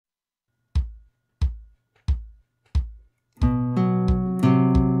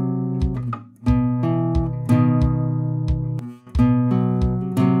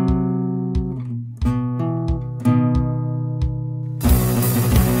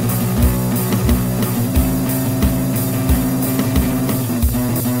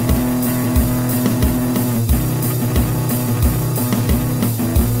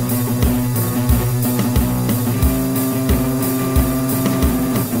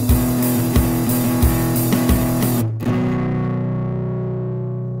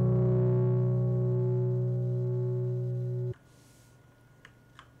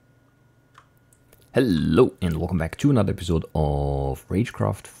Hello and welcome back to another episode of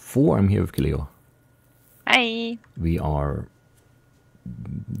Ragecraft 4. I'm here with Heliceo. Hi. We are,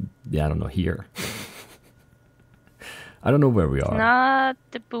 I don't know, here. I don't know where we are. Not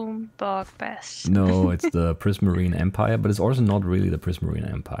the Boombog Best. No, it's the Prismarine Empire, but it's also not really the Prismarine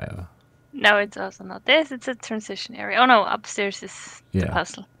Empire. No, it's also not this. It's a transition area. Oh no, upstairs is the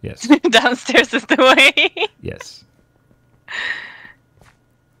puzzle. Yes. Downstairs is the way. Yes.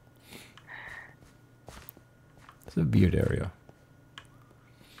 It's a weird area.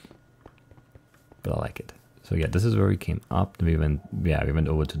 But I like it. So yeah, this is where we came up. We went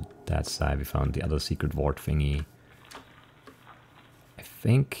over to that side. We found the other secret ward thingy. I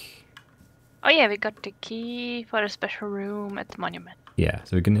think. Oh yeah, we got the key for a special room at the monument. Yeah,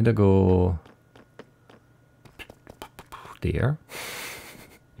 so we can either go there,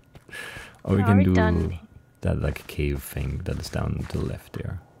 or we can do that like cave thing that is down to the left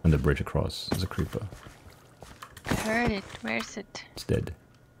there, and the bridge across is a creeper. I heard it. Where is it? It's dead.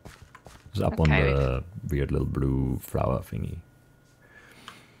 It's up on the weird little blue flower thingy.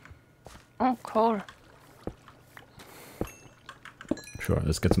 Oh, coal. Sure,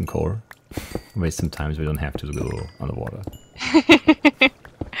 let's get some coal. Waste some time so we don't have to go underwater.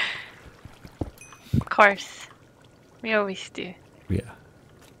 Of course. We always do. Yeah.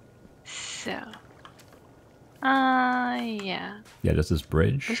 So. Yeah. Yeah, there's this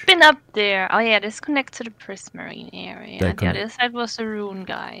bridge. We've been up there. Oh yeah, this connects to the Prismarine area. And the other side was the rune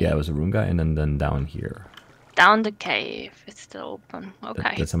guy. Yeah, it was a rune guy, and then down here. Down the cave. It's still open.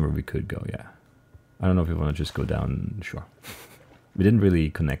 Okay. That's somewhere we could go, yeah. I don't know if we want to just go down. Sure. We didn't really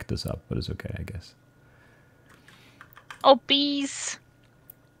connect this up, but it's okay, I guess. Oh, bees!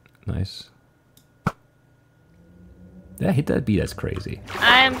 Nice. Yeah, hit that bee, that's crazy.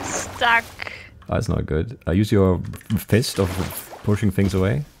 I'm stuck. Oh, that's not good. Use your fist of pushing things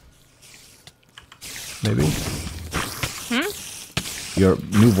away. Maybe? Your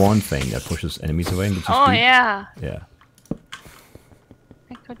new wand thing that pushes enemies away and gets you speed. Yeah. Yeah.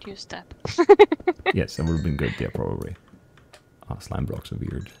 I could use that. Yes, that would have been good, yeah, probably. Ah, slime blocks are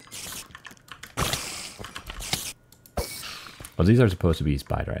weird. Oh, these are supposed to be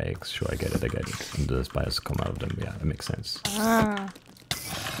spider eggs. Sure, I get it. And the spiders come out of them. Yeah, that makes sense.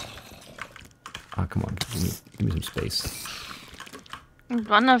 Ah, come on. Give me some space.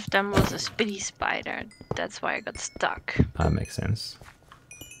 One of them was a spitty spider. That's why I got stuck. That makes sense.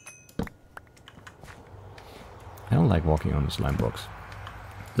 I don't like walking on the slime blocks.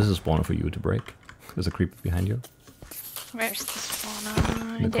 This is a spawner for you to break. There's a creeper behind you. Where's the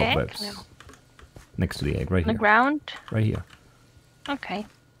spawner? The cobwebs. No. Next to the egg, right here. On the ground? Right here. Okay.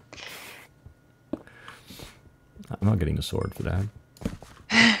 I'm not getting a sword for that.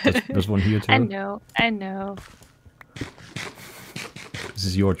 There's one here too. I know. This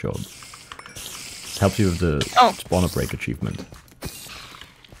is your job. It helps you with the spawner break achievement.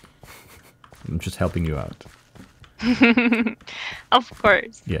 I'm just helping you out. Of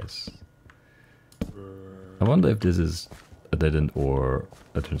course. Yes. I wonder if this is a dead end or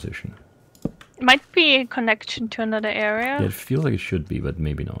a transition. It might be a connection to another area. Yeah, it feels like it should be, but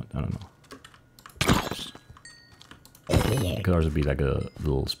maybe not. I don't know. It could also be like a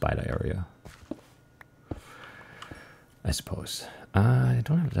little spider area. I suppose. I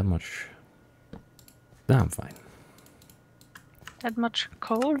don't have that much. No, I'm fine. That much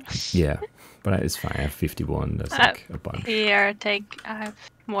coal? Yeah, but it's fine. I have 51. That's like a bunch. Here, I have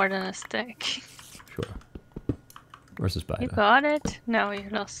more than a stick. Sure. Where's the spider? You got it? No, you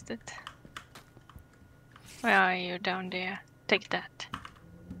lost it. Where are you? Down there. Take that.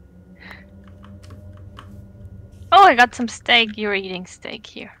 Oh, I got some steak. You're eating steak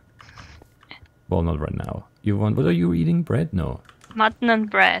here. Well, not right now. You want? What are you eating? Bread? No. Mutton and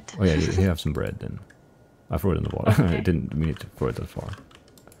bread. Oh yeah, you have some bread then. I threw it in the water. Okay. I didn't mean to throw it that far.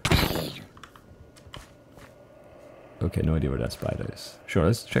 Okay, no idea where that spider is. Sure,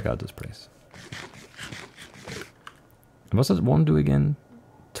 let's check out this place. What's that one do again?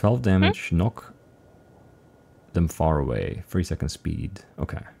 12 damage, knock them far away, 3-second speed.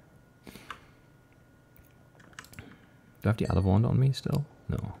 Okay. Do I have the other wand on me still?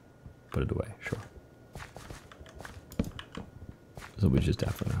 No. Put it away, sure. So we just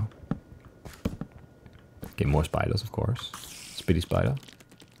that for now. Okay, more spiders, of course. Spitty spider.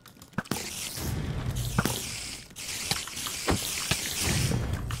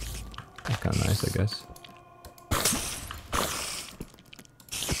 That's kind of nice, I guess.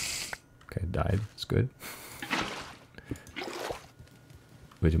 Okay, died. It's good.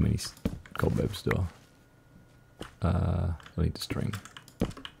 Way too many cobwebs, though. I need the string.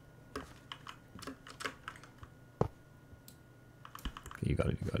 You got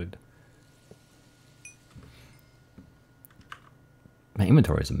it, you got it. My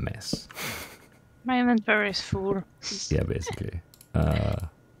inventory is a mess. My inventory is full. Yeah, basically.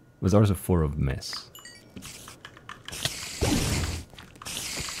 Was also full of mess.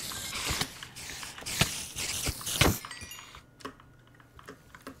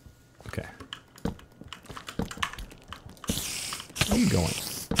 Okay. Where are you going?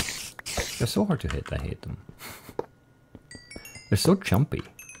 They're so hard to hit, I hate them. They're so jumpy.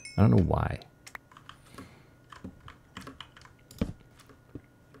 I don't know why.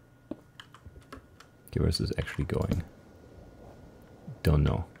 Okay, where is this actually going? Don't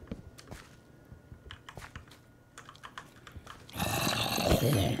know.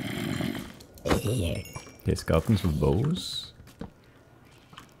 Okay, skeletons with bows.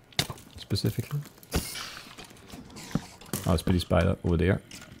 Specifically. Oh, Speedy Spider over there.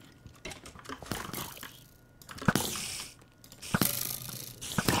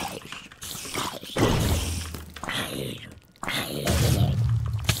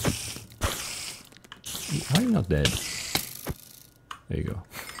 How are you not dead? There you go.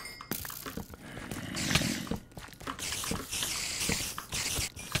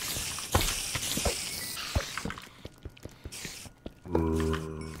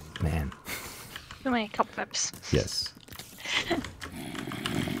 Man. Too many cobwebs. Yes.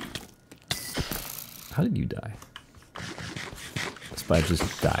 How did you die? The spider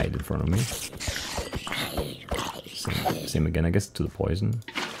just died in front of me. Same again, I guess, to the poison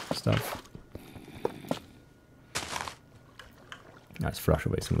stuff. Let's flush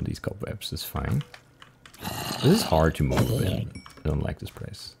away some of these cobwebs, it's fine. This is hard to move in. I don't like this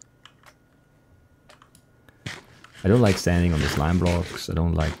place. I don't like standing on the slime blocks, I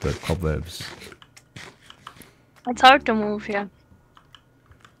don't like the cobwebs. It's hard to move here.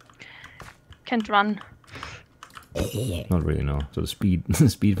 Can't run. Not really, no. So the speed, the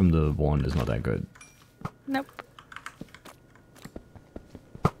speed from the wand is not that good. Nope.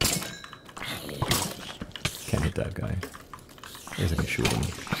 Can't hit that guy. I guess I can shoot him.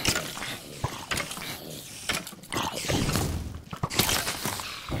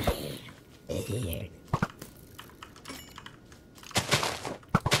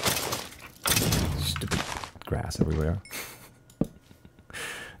 Stupid grass everywhere.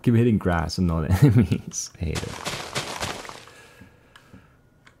 Keep hitting grass and not enemies. I hate it.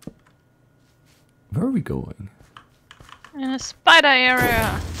 Where are we going? In a spider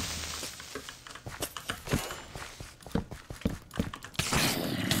area.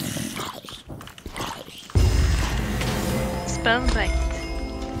 Spellbait.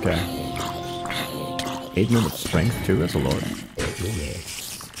 Okay. 8 minutes strength too, that's a lot.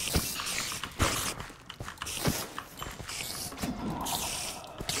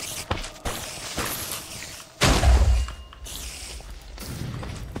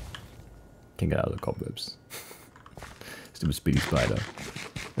 Can't get out of the cobwebs. Stupid speedy spider.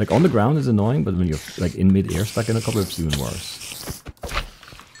 Like on the ground is annoying, but when you're like in mid-air stuck in a cobweb it's even worse.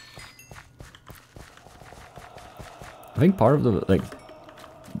 I think part of the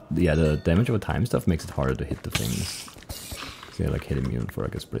the damage over time stuff makes it harder to hit the things. So like hit immune for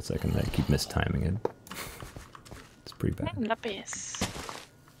like a split second, I keep mistiming it. It's pretty bad. Lapis.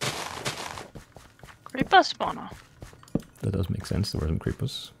 Creeper spawner. That does make sense, there were some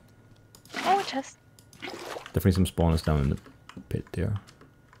creepers. Oh, chest. Definitely some spawners down in the pit there.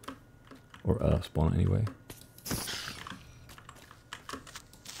 Or a spawn anyway.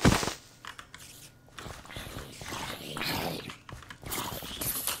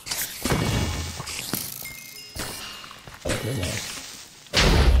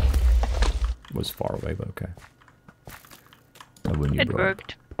 Was far away, but okay. That wouldn't It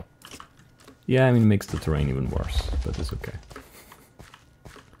worked. Yeah, I mean, it makes the terrain even worse, but it's okay.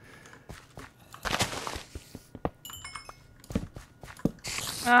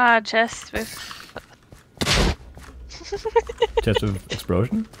 Ah, chest with Chest of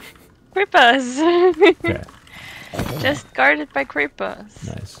explosion? creepers. Okay, Just guarded by creepers.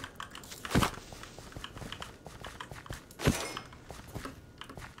 nice.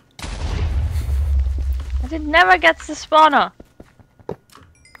 And it never gets the spawner.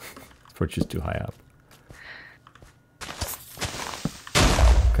 For just too high up.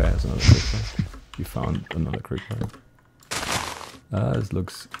 Okay, that's another creeper. You found another creeper. This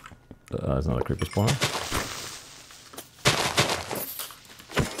looks... there's another creeper spawner.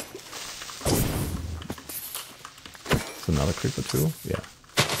 It's another creeper too? Yeah.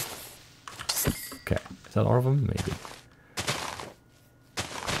 Okay, is that all of them? Maybe.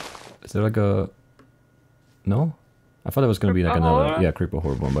 Is there like a... No? I thought there was gonna be like Creeper another... horde? Yeah, creeper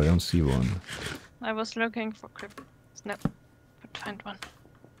horde one, but I don't see one. I was looking for creepers. Nope. Could find one.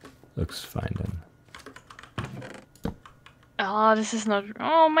 Looks fine then. Oh, this is not.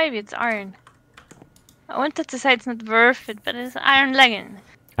 Oh, maybe it's iron. I wanted to say it's not worth it, but it's iron legging.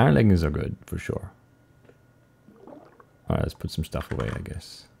 Iron leggings are good, for sure. Alright, let's put some stuff away, I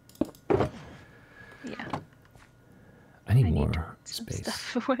guess. Yeah. I need more space.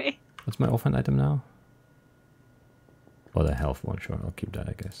 Stuff away. What's my offhand item now? Oh, the health one, sure. I'll keep that,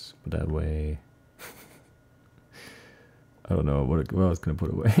 I guess. Put that away. I don't know. What else can I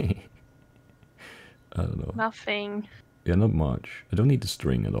put away? I don't know. Nothing. Yeah, not much. I don't need the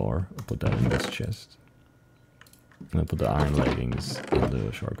string at all. I'll put that in this chest. And I'll put the iron leggings in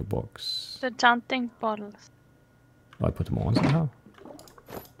the shulker box. The chanting bottles. Oh, I put them on somehow?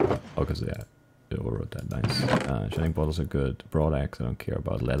 Oh, because yeah, they overwrote that. Nice. Shining bottles are good. Broad axe I don't care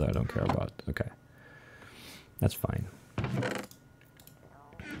about. Leather I don't care about. Okay. That's fine.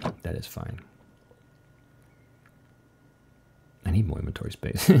 That is fine. I need more inventory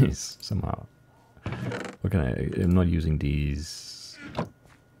space somehow. What can I'm not using these.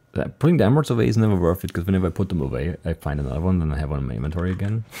 Putting the emeralds away is never worth it because whenever I put them away, I find another one, then I have one in my inventory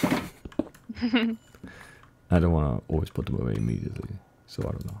again. I don't want to always put them away immediately, so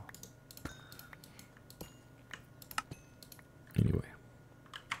I don't know. Anyway,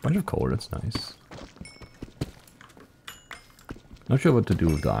 bunch of coal, that's nice. Not sure what to do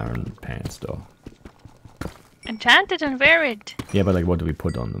with the iron pants though. Enchant it and wear it. Yeah, but like, what do we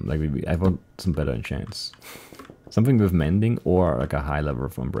put on them? Like, I want some better enchants. Something with mending or like a high level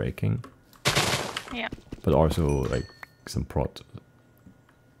from breaking. Yeah. But also like some prot,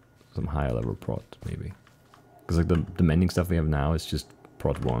 some higher level prot maybe. Because like the mending stuff we have now is just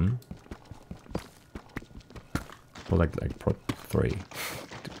prot 1. Or like prot 3,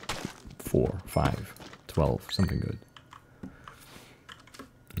 4, 5, 12, something good.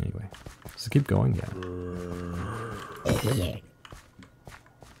 Anyway, so keep going, yeah.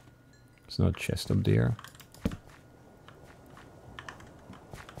 There's no chest up there.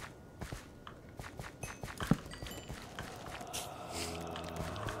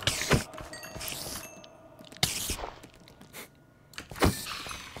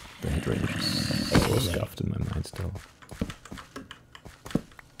 The head range is so scuffed in my mind still.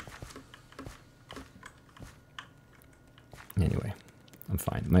 Anyway, I'm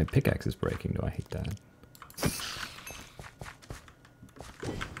fine. My pickaxe is breaking though, I hate that.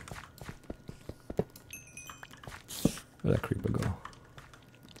 Where'd that creeper go?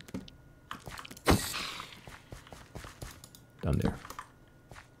 Down there.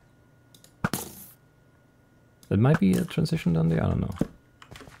 That might be a transition down there, I don't know.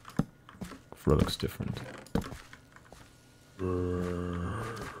 Floor looks different.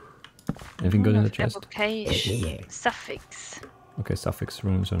 Anything good in the chest? Okay, suffix. Okay, suffix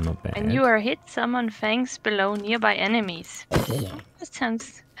runes are not bad. And you are hit, summon fangs below nearby enemies. That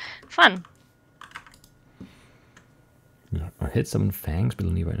sounds fun. Or hit summon fangs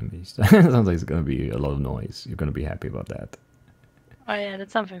below nearby enemies. That sounds like it's gonna be a lot of noise. You're gonna be happy about that. Oh yeah,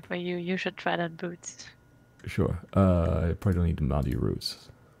 that's something for you. You should try that, Boots. Sure. I probably don't need the muddy roots,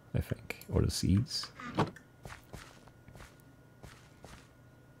 I think. Or the seeds.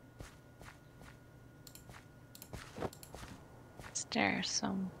 Is there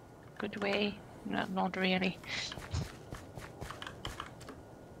some good way? No, not really.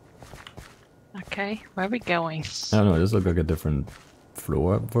 Okay, where are we going? I don't know, it does look like a different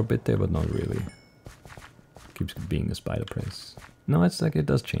floor for a bit there, but not really. Keeps being a spider place. No, it's like it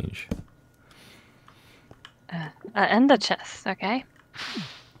does change. And the chest, okay.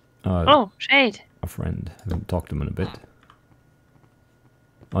 Oh, shade. a friend. I haven't talked to him in a bit.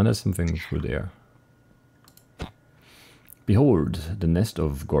 Oh, there's something through there. Behold, the nest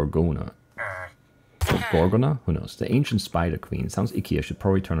of Gorgona. Gorgona? Who knows? The ancient spider queen. Sounds icky, I should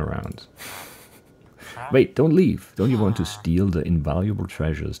probably turn around. Wait, don't leave. Don't you want to steal the invaluable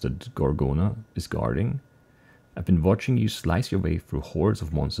treasures that Gorgona is guarding? I've been watching you slice your way through hordes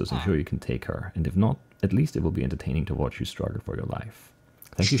of monsters. I'm sure you can take her. And if not, at least it will be entertaining to watch you struggle for your life.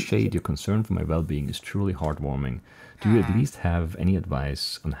 Thank you, Shade. Your concern for my well-being is truly heartwarming. Do you at least have any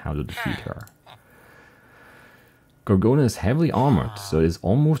advice on how to defeat her? Gorgona is heavily armored, so it is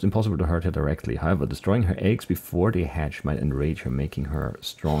almost impossible to hurt her directly. However, destroying her eggs before they hatch might enrage her, making her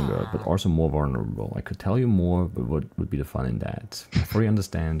stronger, but also more vulnerable. I could tell you more, but what would be the fun in that? I fully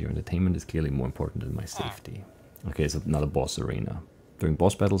understand your entertainment is clearly more important than my safety. Okay, so another boss arena. During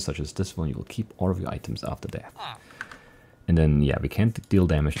boss battles such as this one, you will keep all of your items after death. And then, yeah, we can't deal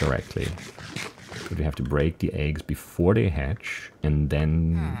damage directly. But we have to break the eggs before they hatch, and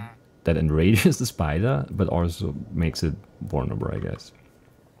then that enrages the spider, but also makes it vulnerable, I guess.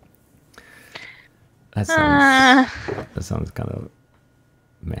 That sounds kind of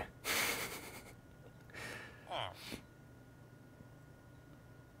meh.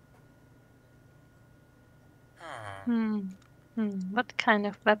 What kind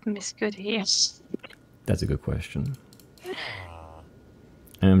of weapon is good here? That's a good question.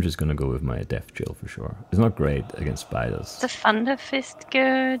 I'm just gonna go with my death chill for sure. It's not great against spiders. The Thunder Fist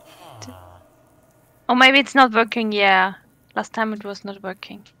good? Oh, maybe it's not working. Yeah, last time it was not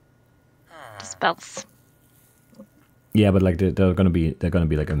working. The spells. Yeah, but like they're gonna be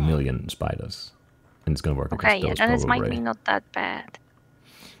like a million spiders, and it's gonna work. Okay, yeah, those then it might probably. be not that bad.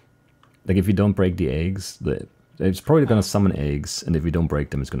 Like if you don't break the eggs, it's probably gonna summon eggs, and if you don't break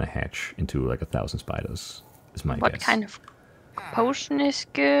them, it's gonna hatch into like 1,000 spiders. Is my guess. What kind of potion is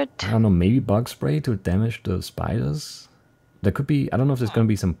good? I don't know. Maybe bug spray to damage the spiders. There could be. I don't know if there's gonna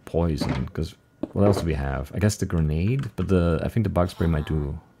be some poison. Because what else do we have? I guess the grenade, but I think the bug spray might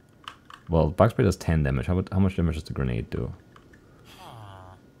do. Well, bug spray does 10 damage. How much damage does the grenade do?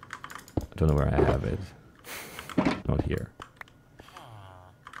 I don't know where I have it. Not here.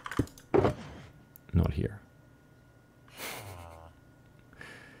 Not here.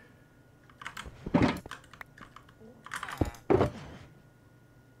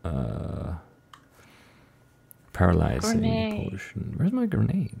 Paralyzing potion. Where's my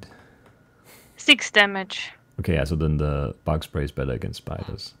grenade? 6 damage. Okay, yeah, so then the bug spray is better against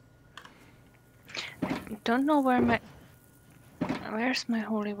spiders. I don't know where my... Where's my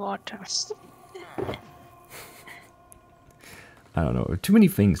holy water? I don't know. Too many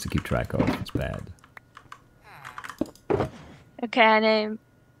things to keep track of. It's bad. Okay, and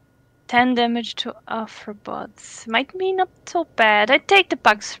 10 damage to arthropods. Might be not so bad. I take the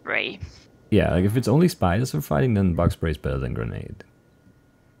bug spray. Yeah, like if it's only spiders we're fighting, then bug spray is better than grenade.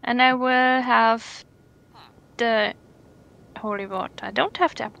 And I will have the holy water. I don't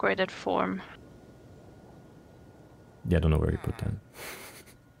have the upgraded form. Yeah, I don't know where you put that.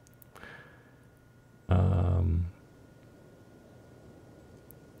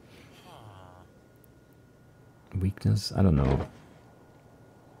 Weakness? I don't know.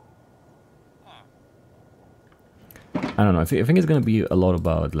 I don't know. I think it's gonna be a lot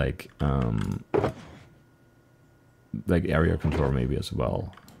about like area control maybe as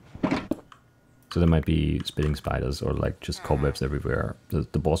well. So there might be spitting spiders or like just cobwebs everywhere.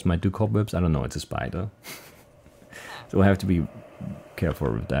 The boss might do cobwebs. I don't know. It's a spider. So I have to be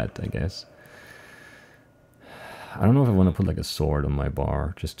careful with that, I guess. I don't know if I want to put like a sword on my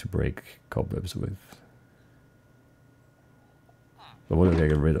bar just to break cobwebs with. But what do I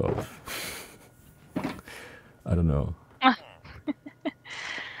get rid of? I don't know.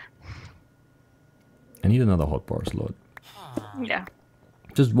 I need another hotbar slot. Yeah.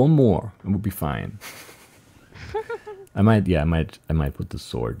 Just one more. It would be fine. I might put the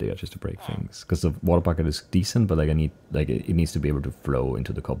sword there just to break things. Because the water bucket is decent, but like I need it needs to be able to flow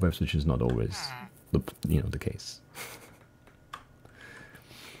into the cobwebs, which is not always the case.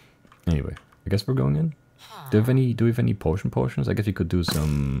 Anyway, I guess we're going in. Do we have any potions? I guess we could do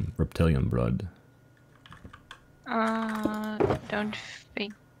some reptilian blood. Don't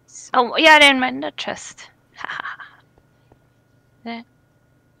think so. Oh, yeah, they're in my chest. There.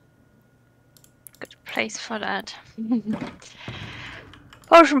 Good place for that.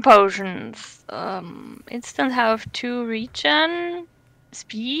 Potions. Instant health 2 regen.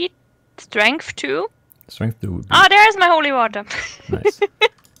 Speed. Strength 2. Strength 2 would be... Oh, there's my holy water. Nice.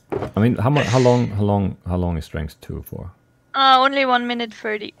 I mean, how long is strength 2 for? Only 1 minute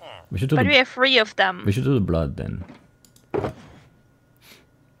 30. We should do but we have 3 of them. We should do the blood then.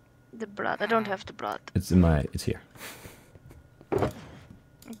 The blood. I don't have the blood. It's here.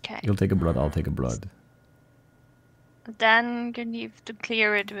 Okay. You'll take a blood, I'll take a blood. Then you need to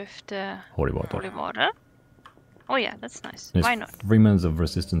clear it with the holy water. Holy water. Oh yeah, that's nice. There's Why not? 3 minutes of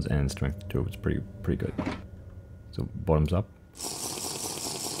resistance and strength 2. It's pretty good. So bottoms up.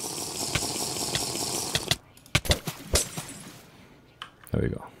 There we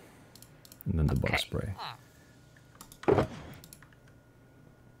go. And then the bug spray.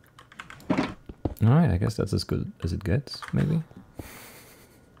 Alright, I guess that's as good as it gets, maybe.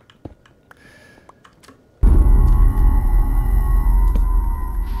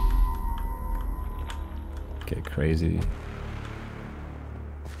 Okay, crazy.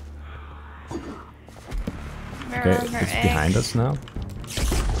 Okay, it's behind us now.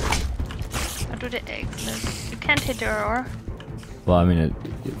 How do the eggs look? You can't hit the aurora. Well, I mean,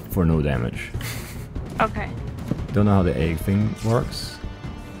 for no damage. Okay. Don't know how the egg thing works.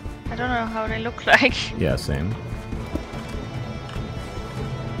 I don't know how they look like. Yeah, same.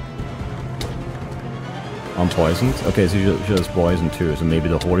 I'm poisoned. Okay, so you're just poisoned too, so maybe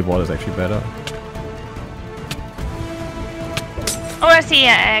the holy water is actually better. Oh, I see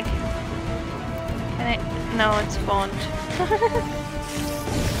an egg. Can I? No, it's spawned.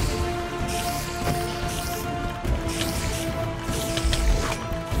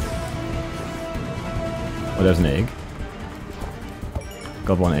 Oh, there's an egg.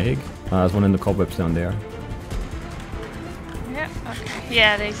 Got one egg. There's one in the cobwebs down there. Yeah, okay.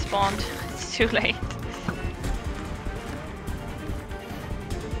 Yeah, they spawned. It's too late.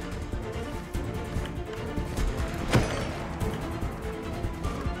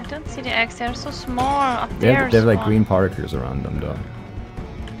 I don't see the eggs, they're so small up there. They have like green particles around them though.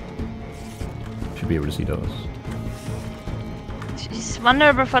 Should be able to see those. She's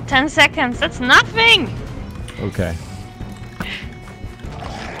vulnerable for 10 seconds, that's nothing! Okay.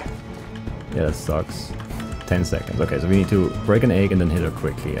 Yeah, that sucks. 10 seconds. Okay, so we need to break an egg and then hit her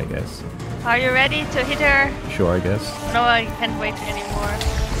quickly, I guess. Are you ready to hit her? Sure, I guess. No, I can't wait anymore.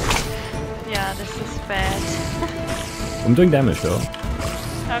 Yeah, this is bad. I'm doing damage though.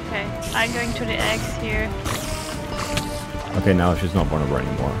 Okay, I'm going to the eggs here. Okay, now she's not vulnerable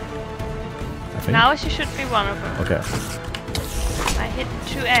anymore. I think. Now she should be vulnerable. Okay. I hit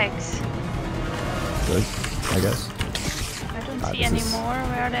 2 eggs. Good, I guess. I don't see any more.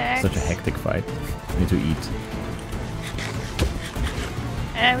 Where are the eggs? Such a hectic fight. I need to eat.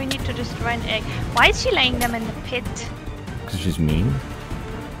 We need to destroy an egg. Why is she laying them in the pit? Because she's mean.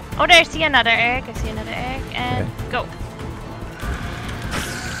 Oh, there I see another egg. I see another egg. And okay. Go.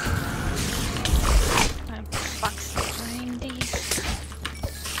 I'm box destroying these.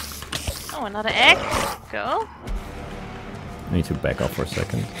 Oh, another egg. Go. I need to back off for a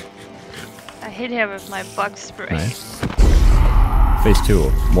second. I hit her with my bug spray. Nice. Phase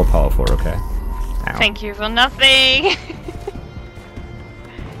 2, more powerful, okay. Ow. Thank you for nothing.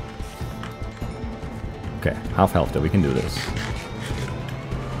 Okay, half health though, we can do this.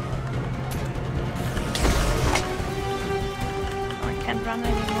 Oh, I can't run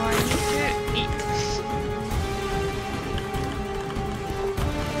anymore, I need to eat.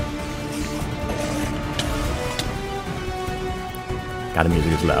 God, the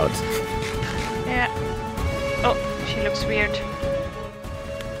music is loud. Yeah. Oh, she looks weird.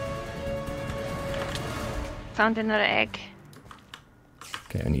 Found another egg.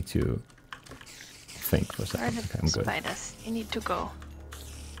 Okay, I need to think for a second. Okay, I'm good. Spiders, you need to go.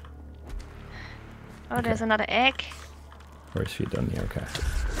 Oh, okay. There's another egg. Where is she down here? Okay.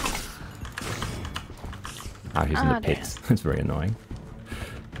 Ah, she's in the pit. It's very annoying.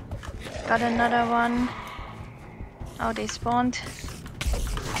 Got another one. Oh, they spawned.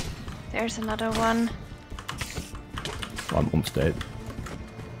 There's another one. Oh, I'm almost dead.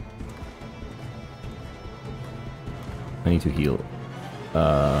 I need to heal.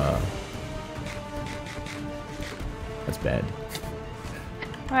 That's bad.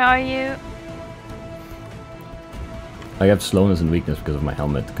 Where are you? I have slowness and weakness because of my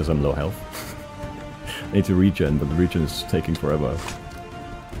helmet, because I'm low health. I need to regen, but the regen is taking forever.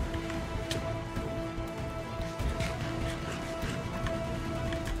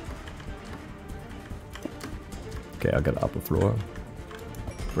 Okay, I got upper floor.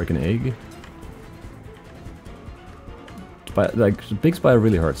 Break an egg. Like, the big spider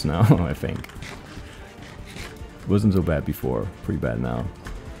really hurts now, I think. It wasn't so bad before, pretty bad now.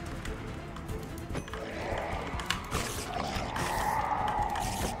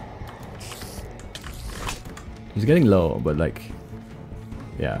 He's getting low, but like,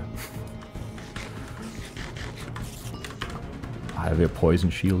 yeah. I have a poison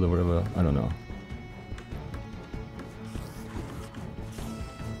shield or whatever, I don't know.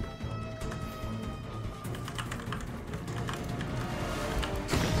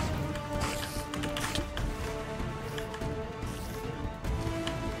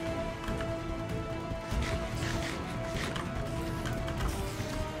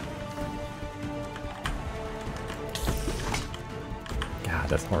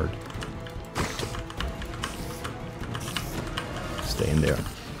 That's hard. Stay in there.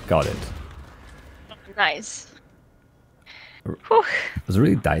 Got it. Nice. It was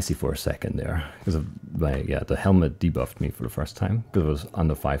really dicey for a second there because of my the helmet debuffed me for the first time because it was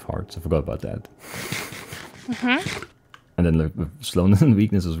under 5 hearts. I forgot about that. And then the slowness and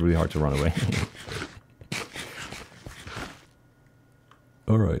weakness was really hard to run away.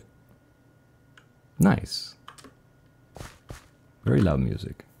 All right. Nice. Very loud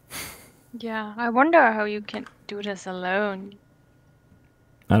music. Yeah, I wonder how you can do this alone.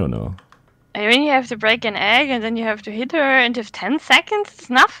 I don't know. I mean, you have to break an egg and then you have to hit her and if 10 seconds,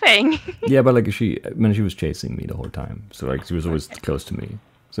 it's nothing. Yeah, but like she was chasing me the whole time. So like she was always close to me.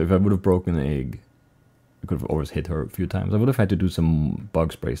 So if I would have broken an egg, I could have always hit her a few times. I would have had to do some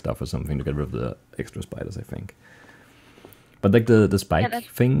bug spray stuff or something to get rid of the extra spiders, I think. But like the spike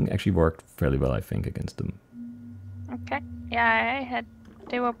thing actually worked fairly well, I think, against them. Okay. Yeah,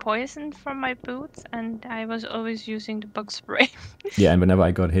 they were poisoned from my boots, and I was always using the bug spray. Yeah, and whenever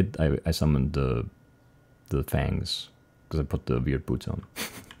I got hit, I summoned the the fangs because I put the weird boots on.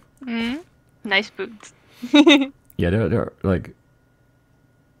 Nice boots. Yeah, they're like,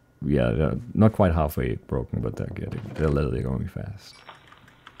 yeah, they're not quite halfway broken, but they're literally going fast.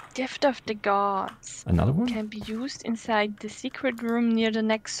 Gift of the Gods. Another one? Can be used inside the secret room near the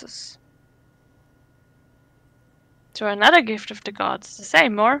Nexus. So another Gift of the Gods. The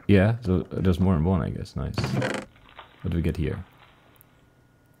same, more? Yeah, so there's more than one, I guess. Nice. What do we get here?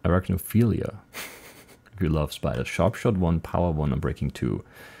 Arachnophilia. If you love spiders. Sharpshot 1, power 1, and breaking 2.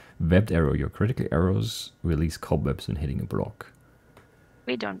 Webbed arrow. Your critical arrows release cobwebs when hitting a block.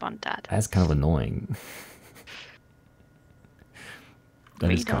 We don't want that. That's kind of annoying.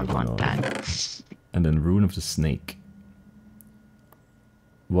 We don't want that. And then Rune of the Snake.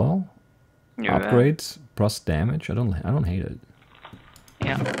 Well, Yeah. upgrades plus damage. I don't hate it.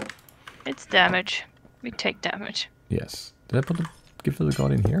 Yeah. It's damage. We take damage. Yes. Did I put the Gift of the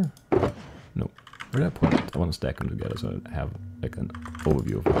God in here? No. Where did I put it? I want to stack them together so I have like an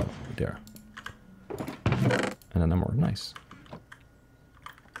overview of it there. And then more. Nice.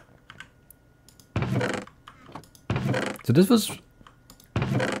 So this was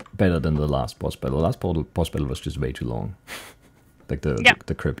better than the last boss battle. The last boss battle was just way too long. Like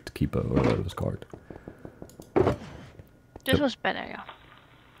the Crypt Keeper or whatever it was called. This was better, yeah.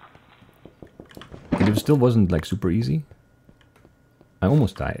 But it still wasn't like super easy. I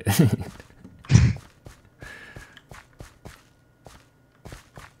almost died.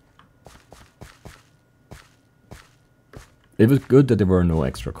 It was good that there were no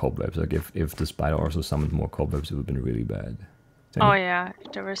extra cobwebs. Like if the spider also summoned more cobwebs, it would have been really bad. Oh yeah,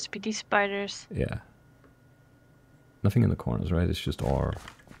 if there were speedy spiders. Yeah. Nothing in the corners, right? It's just all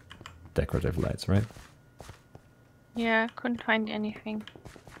decorative lights, right? Yeah, couldn't find anything.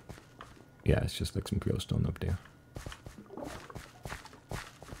 Yeah, it's just like some glowstone up there.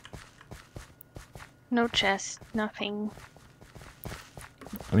 No chest, nothing.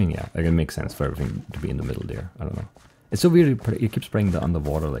 I mean, yeah, like it makes sense for everything to be in the middle there. I don't know. It's so weird. It keeps spraying the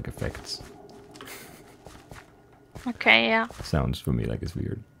underwater like effects. Okay, yeah. Sounds for me like it's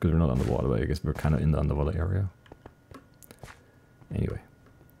weird because we're not underwater, but I guess we're kind of in the underwater area. Anyway,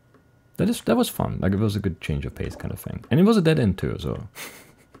 that was fun. Like it was a good change of pace kind of thing, and it was a dead end too. So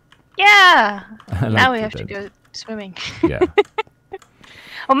yeah. I Now we liked have to it. go swimming. Yeah.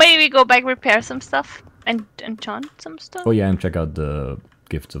 Or maybe we go back, repair some stuff, and enchant some stuff. Oh yeah, and check out the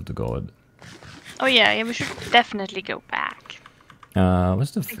gifts of the god. Oh yeah, we should definitely go back.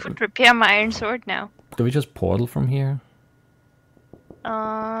 What's the? I could repair my iron sword now. Do we just portal from here?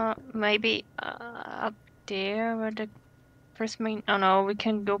 Maybe up there where the first main. Oh no, we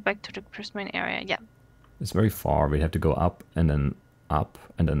can go back to the first main area. Yeah. It's very far. We'd have to go up and then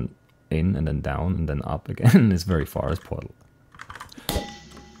in and then down and then up again. It's very far. This portal.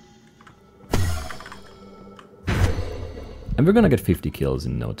 And we're gonna get 50 kills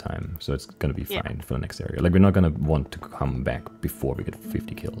in no time, so it's gonna be fine for the next area. Like we're not gonna want to come back before we get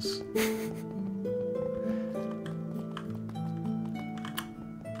 50 kills.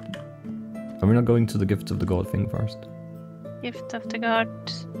 Are we not going to the Gifts of the God thing first? Gift of the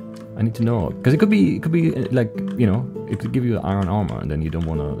Gods. I need to know, because it could be like, you know, it could give you iron armor, and then you don't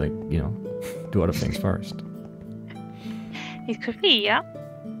want to, like, you know, do other things first. It could be, yeah.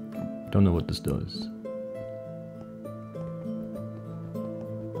 Don't know what this does.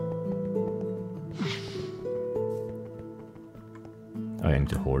 Oh, I need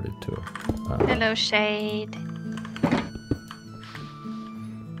to hoard it too. Hello, Shade.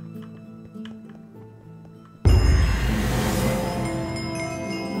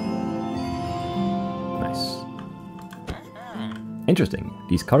 Nice. Interesting.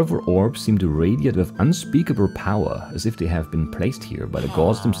 These colorful orbs seem to radiate with unspeakable power, as if they have been placed here by the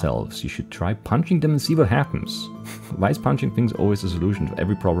gods themselves. You should try punching them and see what happens. Why is punching things always the solution to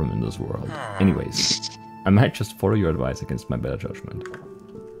every problem in this world? Anyways, I might just follow your advice against my better judgment.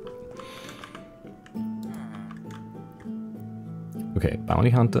 Okay, bounty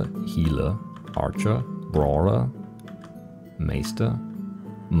hunter, healer, archer, brawler, maester,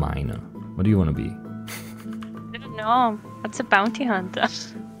 miner. What do you want to be? I don't know. What's a bounty hunter?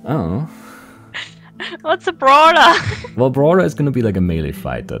 I don't know. What's a brawler? Well, brawler is going to be like a melee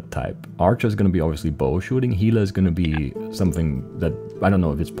fighter type. Archer is going to be obviously bow shooting. Healer is going to be something that, I don't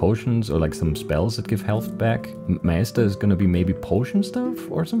know if it's potions or like some spells that give health back. Master is going to be maybe potion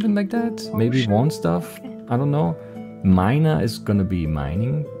stuff or something like that. Maybe wand stuff. I don't know. Miner is going to be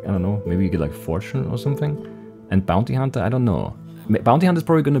mining. I don't know. Maybe you get like fortune or something. And bounty hunter, I don't know. Bounty hunter is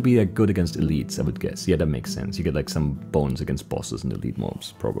probably going to be like good against elites, I would guess. Yeah, that makes sense. You get like some bones against bosses and elite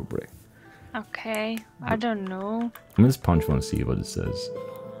mobs, probably. Okay, I don't know. I'm gonna just punch one and see what it says.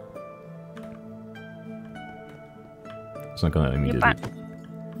 It's not gonna immediately.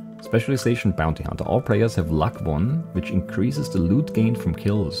 Specialization Bounty Hunter. All players have Luck 1, which increases the loot gained from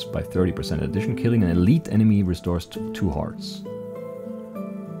kills by 30%. In addition, killing an elite enemy restores 2 hearts.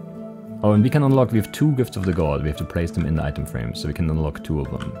 Oh, and we can unlock, we have 2 Gifts of the God. We have to place them in the item frame, so we can unlock 2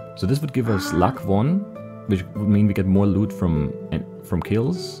 of them. So this would give us Luck 1, which would mean we get more loot from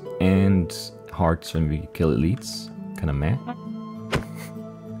kills, and hearts when we kill elites. Kinda meh.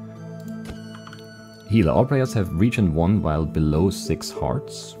 Healer. All players have Regen 1 while below 6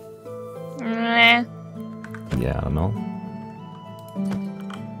 hearts. Meh. Yeah, I don't know.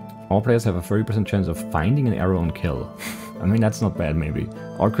 All players have a 30% chance of finding an arrow on kill. I mean, that's not bad, maybe.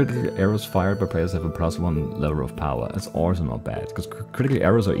 All critical arrows fired by players have a +1 level of power. That's also not bad, because critical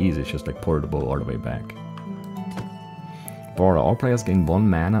arrows are easy, it's just like portable all the way back. Border. All players gain 1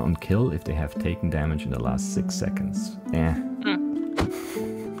 mana on kill if they have taken damage in the last 6 seconds. Eh.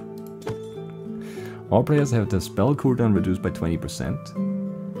 All players have the spell cooldown reduced by 20%.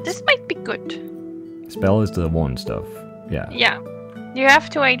 This might be good. Spell is the one stuff. Yeah. Yeah. You have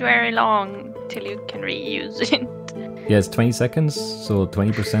to wait very long till you can reuse it. Yeah, it's 20 seconds, so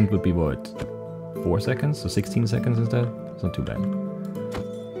 20% would be what? 4 seconds? So 16 seconds instead? It's not too bad.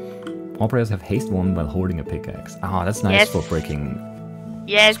 All players have haste 1 while holding a pickaxe. Ah, that's nice for breaking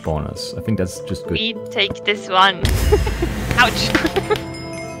spawners. I think that's just good. We take this one. Ouch.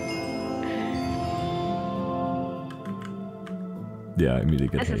 Yeah, I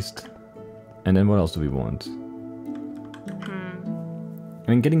immediately get haste. And then what else do we want? I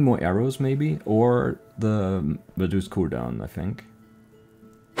mean, getting more arrows maybe, or the reduced cooldown, I think.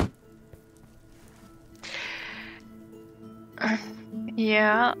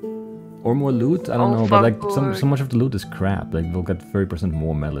 Yeah. Or more loot? I don't know, but like so much of the loot is crap. Like we'll get 30%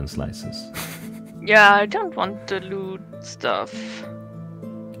 more melon slices. Yeah, I don't want the loot stuff.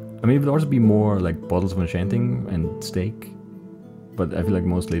 I mean, it would also be more like bottles of enchanting and steak. But I feel like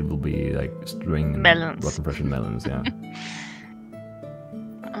mostly it will be like string and melons. Rotten fresh melons, yeah.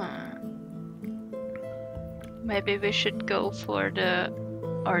 Maybe we should go for the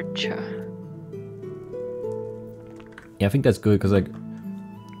archer. Yeah, I think that's good because like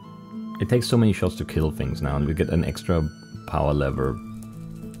it takes so many shots to kill things now, and we get an extra power lever.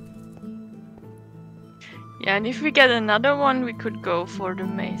 Yeah, and if we get another one, we could go for the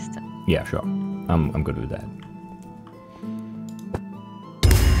mace. Yeah, sure. I'm good with that.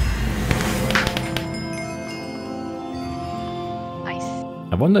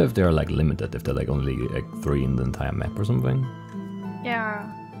 I wonder if they're like limited, if they're like only like 3 in the entire map or something. Yeah.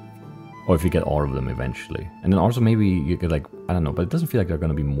 Or if you get all of them eventually. And then also maybe you get like, I don't know, but it doesn't feel like there are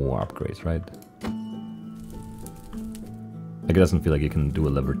gonna be more upgrades, right? Like it doesn't feel like you can do a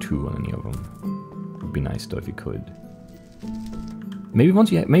level 2 on any of them. It would be nice though if you could. Maybe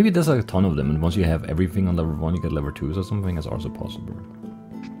once you maybe there's like a ton of them, and once you have everything on level 1 you get level 2s or something. That's also possible.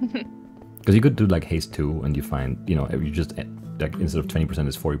 Because you could do like haste 2 and you find, you know, you just like instead of 20%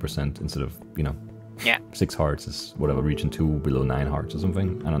 is 40%, instead of, you know, 6 hearts is whatever, Regen 2 below 9 hearts or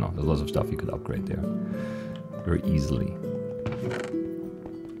something. I don't know, there's lots of stuff you could upgrade there very easily.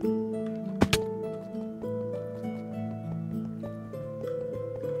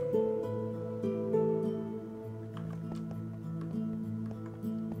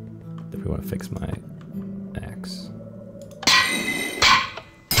 If we want to fix my axe.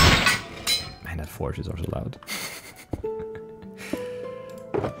 Man, that forge is also loud.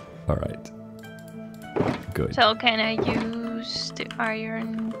 Alright. Good. So can I use the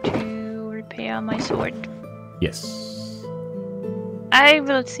iron to repair my sword? Yes. I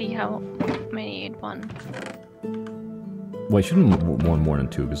will see how many it won. Well, I shouldn't want more than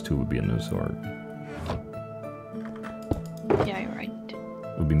 2, because 2 would be a new sword. Yeah, you're right.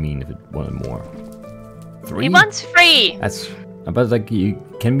 It would be mean if it wanted more. 3? He wants 3! That's... But like,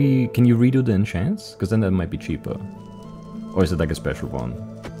 can you redo the enchants? Because then that might be cheaper. Or is it like a special one?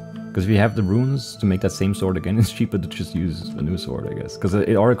 Because if you have the runes to make that same sword again, it's cheaper to just use a new sword, I guess. Because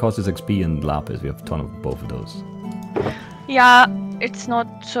it already costs us XP and lapis. We have a ton of both of those. Yeah, it's not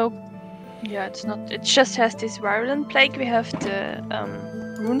so... Yeah, it's not... It just has this virulent plague. We have the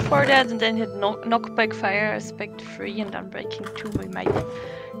rune for that, and then hit knockback, fire aspect 3, and unbreaking 2. We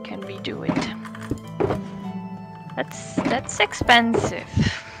can redo it. That's expensive.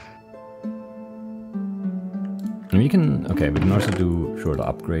 And we can... Okay, we can also do, sure, the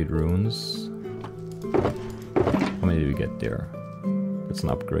upgrade runes. How many do we get there? It's an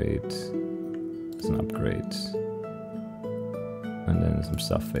upgrade. It's an upgrade. And then some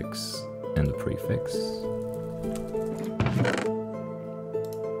suffix and the prefix.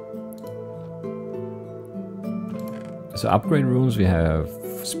 So upgrade runes, we have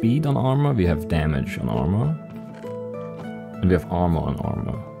speed on armor, we have damage on armor. And we have armor on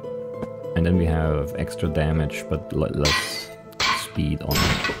armor. And then we have extra damage, but less speed on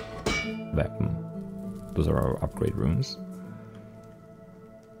weapon. Those are our upgrade runes.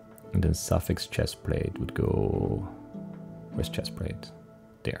 And then suffix chestplate would go... Where's chestplate?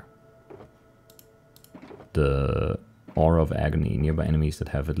 There. The Aura of Agony. Nearby enemies that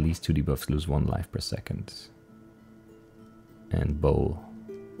have at least 2 debuffs lose 1 life per second. And bow.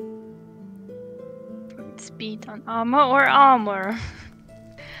 Speed on armor or armor?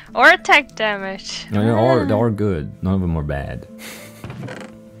 Or attack damage. No, they're all good. None of them are bad.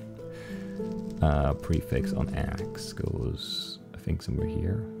 Prefix on axe goes, I think, somewhere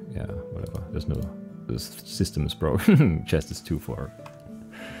here. Yeah, whatever. There's no... This system is broken. Chest is too far.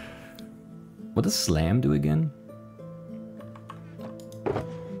 What does slam do again?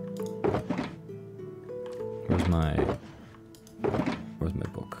 Where's my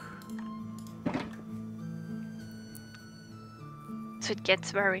book? So it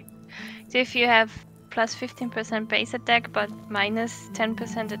gets very... So if you have plus 15% base attack but minus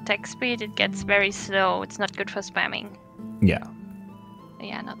 10% attack speed, it gets very slow. It's not good for spamming. Yeah.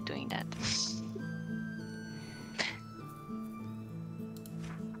 Yeah, not doing that.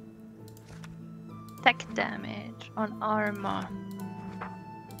 Attack damage on armor.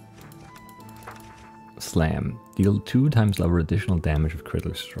 Slam. Deal 2 times level additional damage with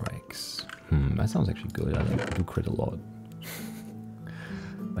critical strikes. That sounds actually good. I do crit a lot.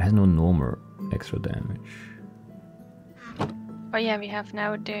 It has no normal extra damage. Oh yeah, we have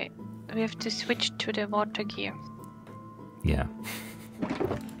now we have to switch to the water gear. Yeah.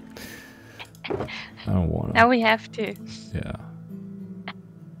 I don't wanna. Now we have to. Yeah.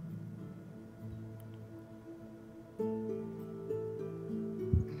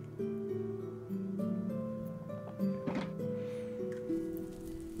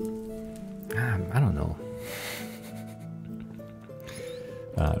 I don't know.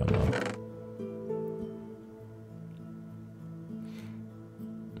 I don't know.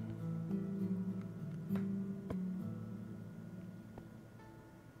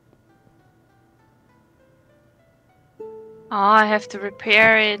 Oh, I have to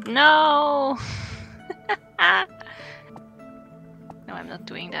repair it. No! No, I'm not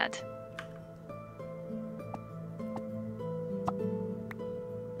doing that.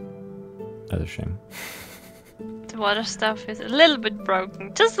 That's a shame. The water stuff is a little bit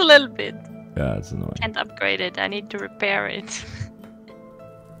broken. Just a little bit. Yeah, it's annoying. Can't upgrade it. I need to repair it.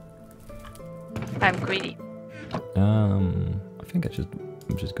 I'm greedy. I think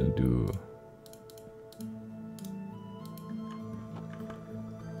I'm just gonna do...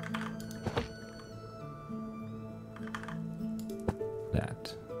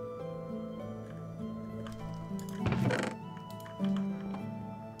 that.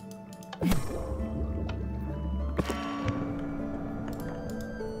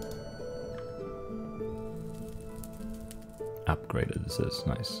 Upgraded, this is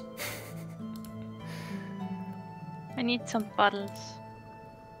nice. I need some bottles.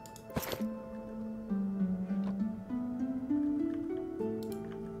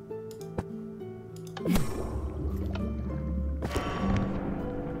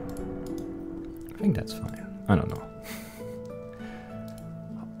 I think that's fine. I don't know.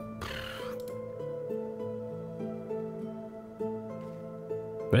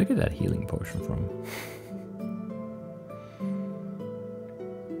 Where did I get that healing potion from?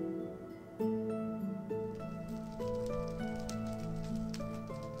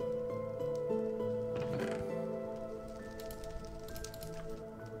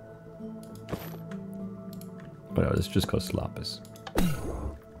 Whatever, this just costs lapis.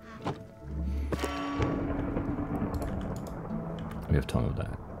 We have a ton of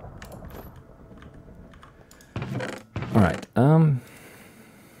that. Alright, how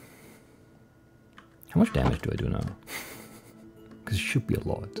much damage do I do now? Because it should be a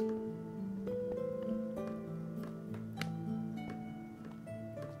lot.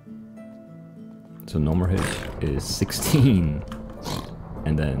 So normal hit is 16.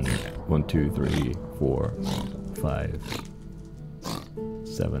 And then 1, 2, 3, 4, 5,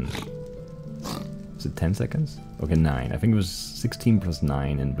 7. Is it 10 seconds? Okay, 9. I think it was 16 plus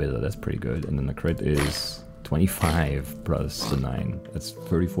 9 in Wither. That's pretty good. And then the crit is 25 plus the 9. That's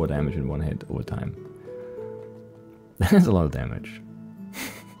 34 damage in 1 hit over time. That's a lot of damage.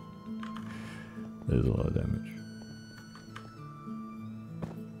 That is a lot of damage.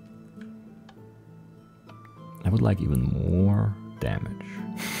 I would like even more damage.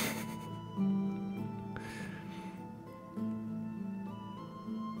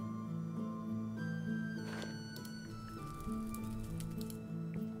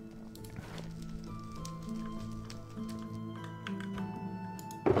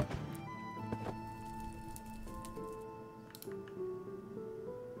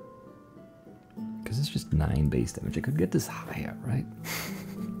 just 9 base damage. I could get this higher, right?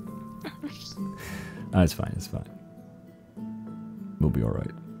 It's fine, it's fine. We'll be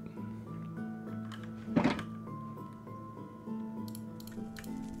alright.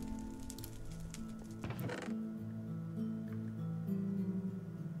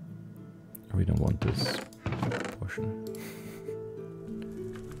 We don't want this portion.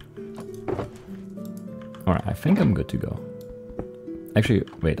 Alright, I think I'm good to go. Actually,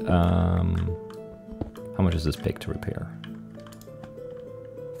 wait, how much is this pick to repair?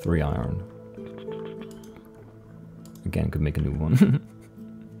 3 iron. Again, could make a new one.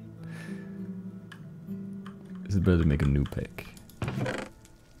 Is it better to make a new pick?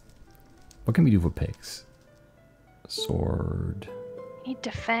 What can we do for picks? Sword. Need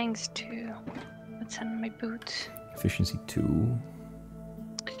the fangs too. What's on my boots? Efficiency 2.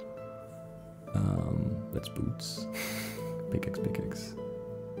 That's boots. Pickaxe, pickaxe.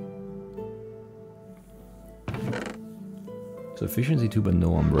 So efficiency 2 but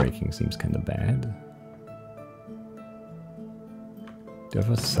no unbreaking seems kind of bad. Do you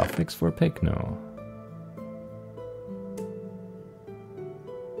have a suffix for a pick? No.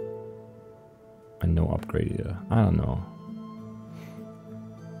 And no upgrade either. I don't know.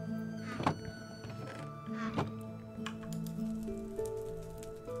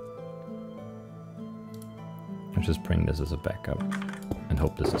 Let's just bring this as a backup and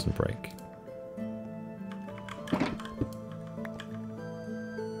hope this doesn't break.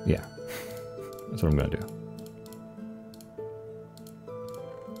 Yeah, that's what I'm gonna do.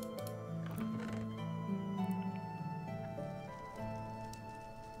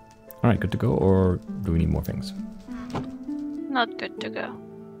 Alright, good to go, or do we need more things? Not good to go.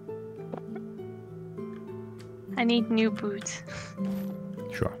 I need new boots.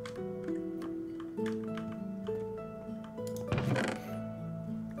 Sure.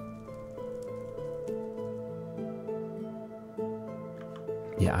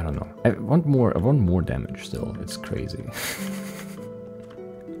 Yeah, I don't know. I want more damage still. It's crazy.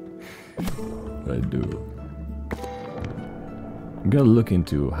 I do. I'm gonna look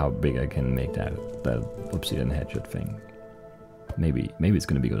into how big I can make that obsidian headshot thing. Maybe it's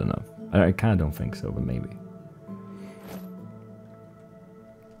gonna be good enough. I kinda don't think so, but maybe.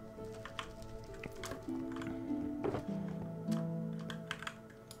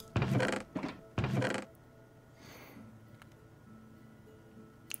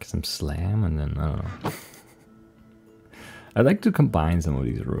 Some slam and then I don't know. I'd like to combine some of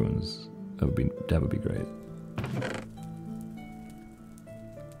these runes. That would be great.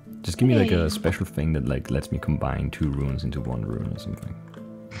 Just give me like a special thing that like lets me combine 2 runes into 1 rune or something.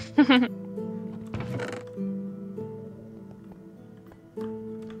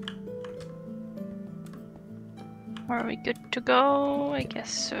 Are we good to go? I guess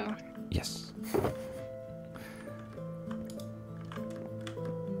so. Yes.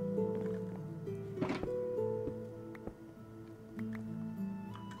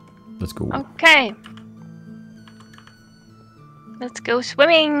 Let's go. Okay. Let's go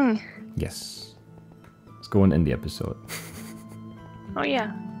swimming. Yes. Let's go and end the episode. Oh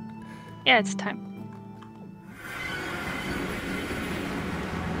yeah. Yeah, it's time.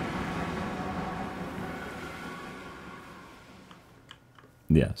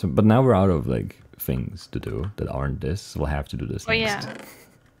 Yeah, so but now we're out of like things to do that aren't this. We'll have to do this Oh next. yeah.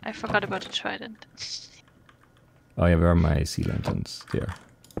 I forgot about the trident. Oh yeah, where are my sea lanterns? Here.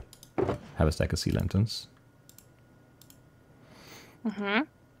 Have a stack of sea lanterns. Mm-hmm.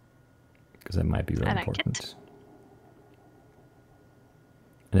 Because that might be very I like important. it.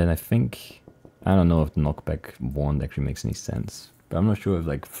 And then I think, I don't know if the knockback wand actually makes any sense. But I'm not sure if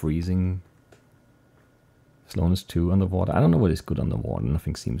like freezing slowness 2 underwater. I don't know what is good underwater.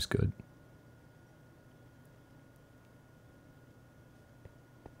 Nothing seems good.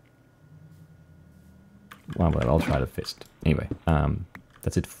 Well, I'll try the fist. Anyway,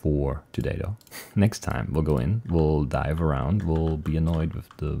 that's it for today though. Next time we'll go in, we'll dive around, we'll be annoyed with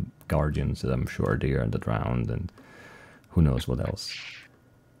the guardians that I'm sure are there and that round and who knows what else.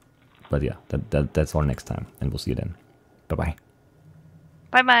 But yeah, that's our next time and we'll see you then. Bye bye.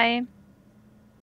 Bye bye.